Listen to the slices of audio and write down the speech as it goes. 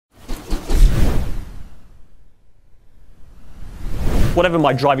Whatever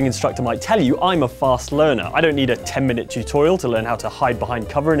my driving instructor might tell you, I'm a fast learner. I don't need a 10-minute tutorial to learn how to hide behind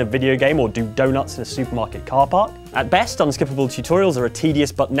cover in a video game or do donuts in a supermarket car park. At best, unskippable tutorials are a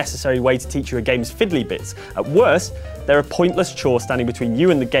tedious but necessary way to teach you a game's fiddly bits. At worst, they're a pointless chore standing between you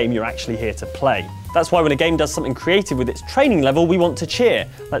and the game you're actually here to play. That's why when a game does something creative with its training level, we want to cheer.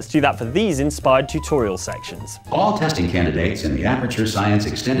 Let's do that for these inspired tutorial sections. All testing candidates in the Aperture Science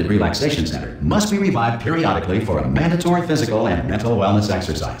Extended Relaxation Center must be revived periodically for a mandatory physical and mental wellness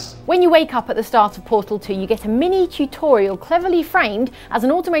exercise. When you wake up at the start of Portal 2, you get a mini tutorial cleverly framed as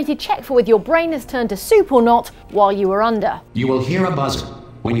an automated check for whether your brain has turned to soup or not while you were under. You will hear a buzzer.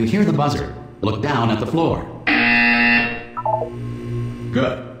 When you hear the buzzer, look down at the floor.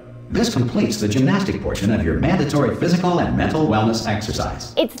 Good. This completes the gymnastic portion of your mandatory physical and mental wellness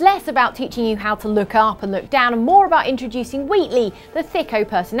exercise. It's less about teaching you how to look up and look down and more about introducing Wheatley, the thicko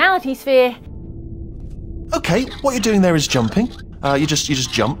personality sphere. Okay, what you're doing there is jumping. You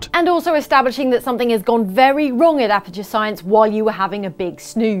just jumped. And also establishing that something has gone very wrong at Aperture Science while you were having a big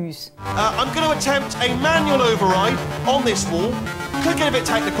snooze. I'm going to attempt a manual override on this wall. Could get a bit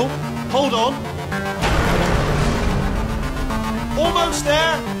technical. Hold on. Almost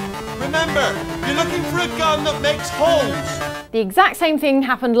there. Remember, you're looking for a gun that makes holes. The exact same thing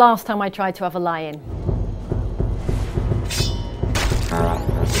happened last time I tried to have a lie-in.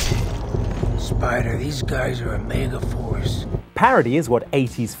 Spider, these guys are a mega force. Parody is what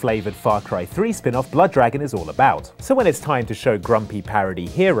 80s flavoured Far Cry 3 spin-off Blood Dragon is all about. So when it's time to show grumpy parody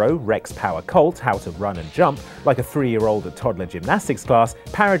hero Rex Power Colt how to run and jump like a 3-year-old at toddler gymnastics class,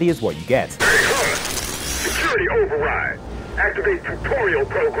 parody is what you get. Security override. Activate tutorial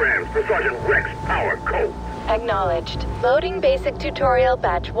programs for Sergeant Rex Power Colt. Acknowledged. Loading basic tutorial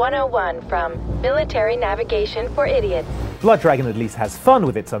batch 101 from Military Navigation for Idiots. Blood Dragon at least has fun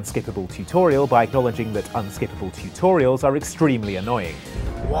with its unskippable tutorial by acknowledging that unskippable tutorials are extremely annoying.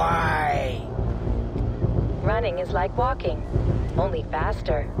 Why? Running is like walking, only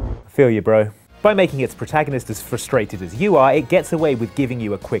faster. Feel you, bro. By making its protagonist as frustrated as you are, it gets away with giving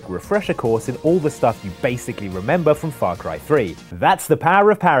you a quick refresher course in all the stuff you basically remember from Far Cry 3. That's the power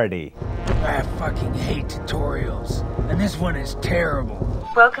of parody. I fucking hate tutorials, and this one is terrible.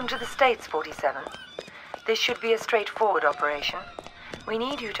 Welcome to the States, 47. This should be a straightforward operation. We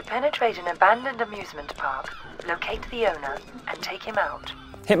need you to penetrate an abandoned amusement park, locate the owner, and take him out.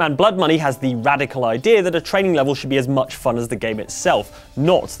 Hitman Blood Money has the radical idea that a training level should be as much fun as the game itself,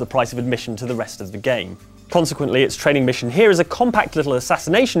 not the price of admission to the rest of the game. Consequently, its training mission here is a compact little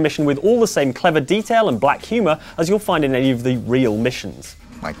assassination mission with all the same clever detail and black humour as you'll find in any of the real missions.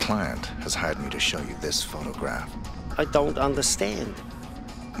 My client has hired me to show you this photograph. I don't understand.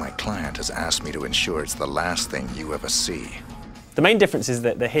 My client has asked me to ensure it's the last thing you ever see. The main difference is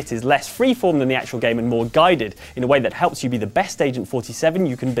that the hit is less freeform than the actual game and more guided, in a way that helps you be the best Agent 47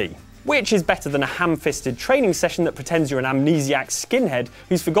 you can be. Which is better than a ham-fisted training session that pretends you're an amnesiac skinhead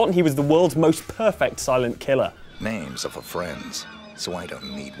who's forgotten he was the world's most perfect silent killer. Names are for friends, so I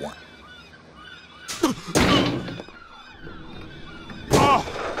don't need one.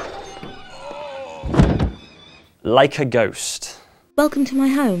 Like a ghost. Welcome to my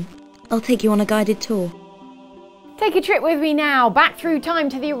home. I'll take you on a guided tour. Take a trip with me now, back through time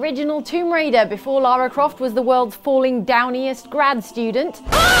to the original Tomb Raider, before Lara Croft was the world's falling downiest grad student.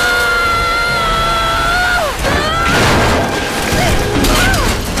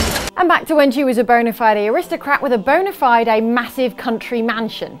 And back to when she was a bona fide aristocrat with a bona fide massive country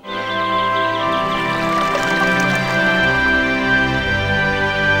mansion.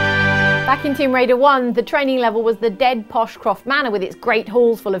 Back in Tomb Raider 1, the training level was the dead posh Croft Manor with its great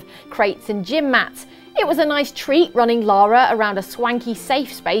halls full of crates and gym mats. It was a nice treat running Lara around a swanky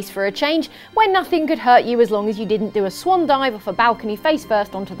safe space for a change, where nothing could hurt you as long as you didn't do a swan dive off a balcony face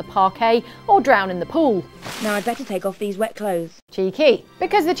first onto the parquet or drown in the pool. Now I'd better take off these wet clothes. Cheeky.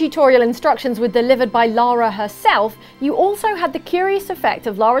 Because the tutorial instructions were delivered by Lara herself, you also had the curious effect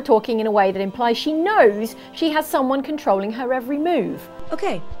of Lara talking in a way that implies she knows she has someone controlling her every move.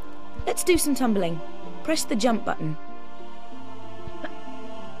 Okay, let's do some tumbling. Press the jump button.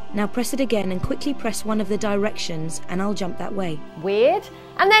 Now press it again and quickly press one of the directions and I'll jump that way. Weird.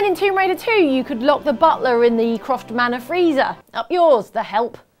 And then in Tomb Raider 2 you could lock the butler in the Croft Manor freezer. Up yours, the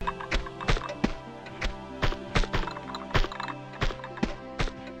help.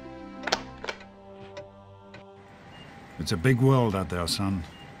 It's a big world out there, son,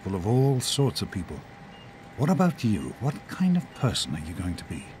 full of all sorts of people. What about you? What kind of person are you going to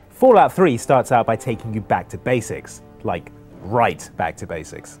be? Fallout 3 starts out by taking you back to basics, like right back to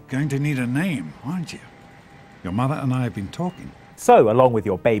basics. Going to need a name, aren't you? Your mother and I have been talking. So, along with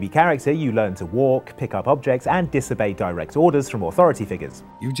your baby character, you learn to walk, pick up objects, and disobey direct orders from authority figures.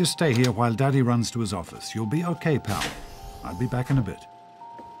 You just stay here while Daddy runs to his office. You'll be okay, pal. I'll be back in a bit.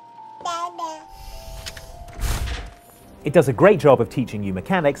 It does a great job of teaching you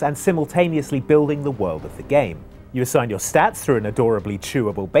mechanics and simultaneously building the world of the game. You assign your stats through an adorably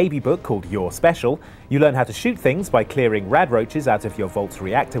chewable baby book called Your Special, you learn how to shoot things by clearing rad roaches out of your Vault's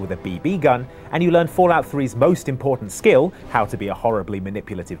reactor with a BB gun, and you learn Fallout 3's most important skill, how to be a horribly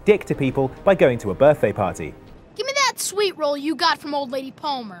manipulative dick to people, by going to a birthday party. Give me that sweet roll you got from Old Lady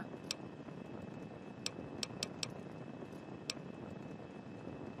Palmer.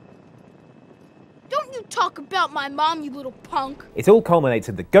 Don't you talk about my mom, you little punk. It all culminates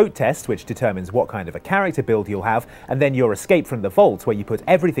in the GOAT test, which determines what kind of a character build you'll have, and then your escape from the vault, where you put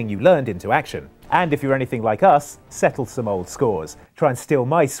everything you learned into action. And if you're anything like us, settle some old scores. Try and steal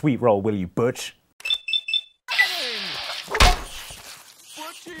my sweet roll, will you, Butch?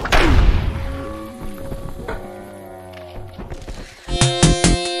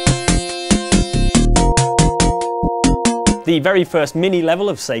 The very first mini level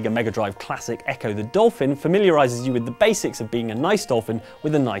of Sega Mega Drive classic Echo the Dolphin familiarises you with the basics of being a nice dolphin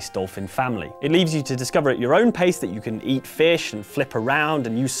with a nice dolphin family. It leaves you to discover at your own pace that you can eat fish and flip around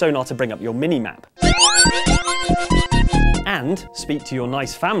and use sonar to bring up your mini-map. And speak to your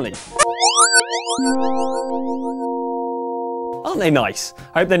nice family. Aren't they nice?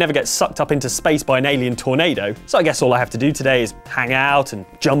 I hope they never get sucked up into space by an alien tornado. So I guess all I have to do today is hang out and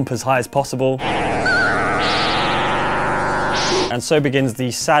jump as high as possible. And so begins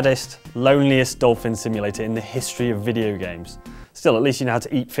the saddest, loneliest dolphin simulator in the history of video games. Still, at least you know how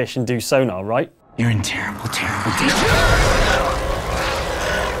to eat fish and do sonar, right? You're in terrible, terrible danger.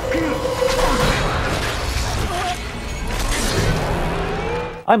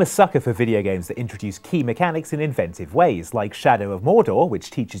 I'm a sucker for video games that introduce key mechanics in inventive ways, like Shadow of Mordor,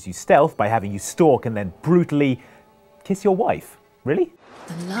 which teaches you stealth by having you stalk and then brutally kiss your wife. Really?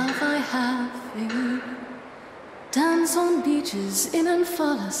 The love I have for you. Dance on beaches in and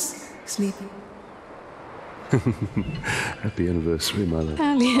fall asleep. Happy anniversary, my love.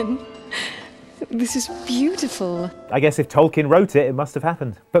 Alien, this is beautiful. I guess if Tolkien wrote it, it must have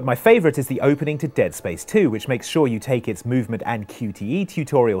happened. But my favourite is the opening to Dead Space 2, which makes sure you take its movement and QTE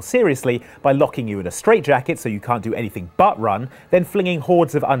tutorial seriously by locking you in a straitjacket so you can't do anything but run, then flinging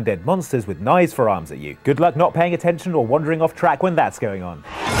hordes of undead monsters with knives for arms at you. Good luck not paying attention or wandering off track when that's going on.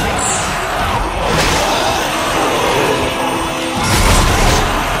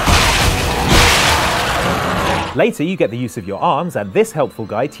 Later, you get the use of your arms, and this helpful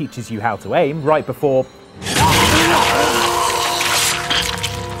guide teaches you how to aim right before...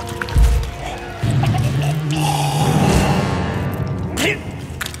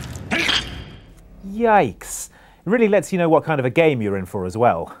 Yikes. It really lets you know what kind of a game you're in for as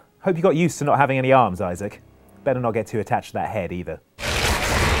well. Hope you got used to not having any arms, Isaac. Better not get too attached to that head either.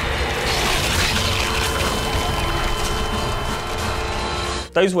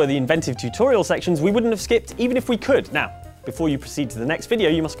 Those were the inventive tutorial sections we wouldn't have skipped even if we could. Now, before you proceed to the next video,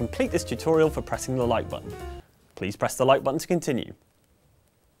 you must complete this tutorial for pressing the like button. Please press the like button to continue.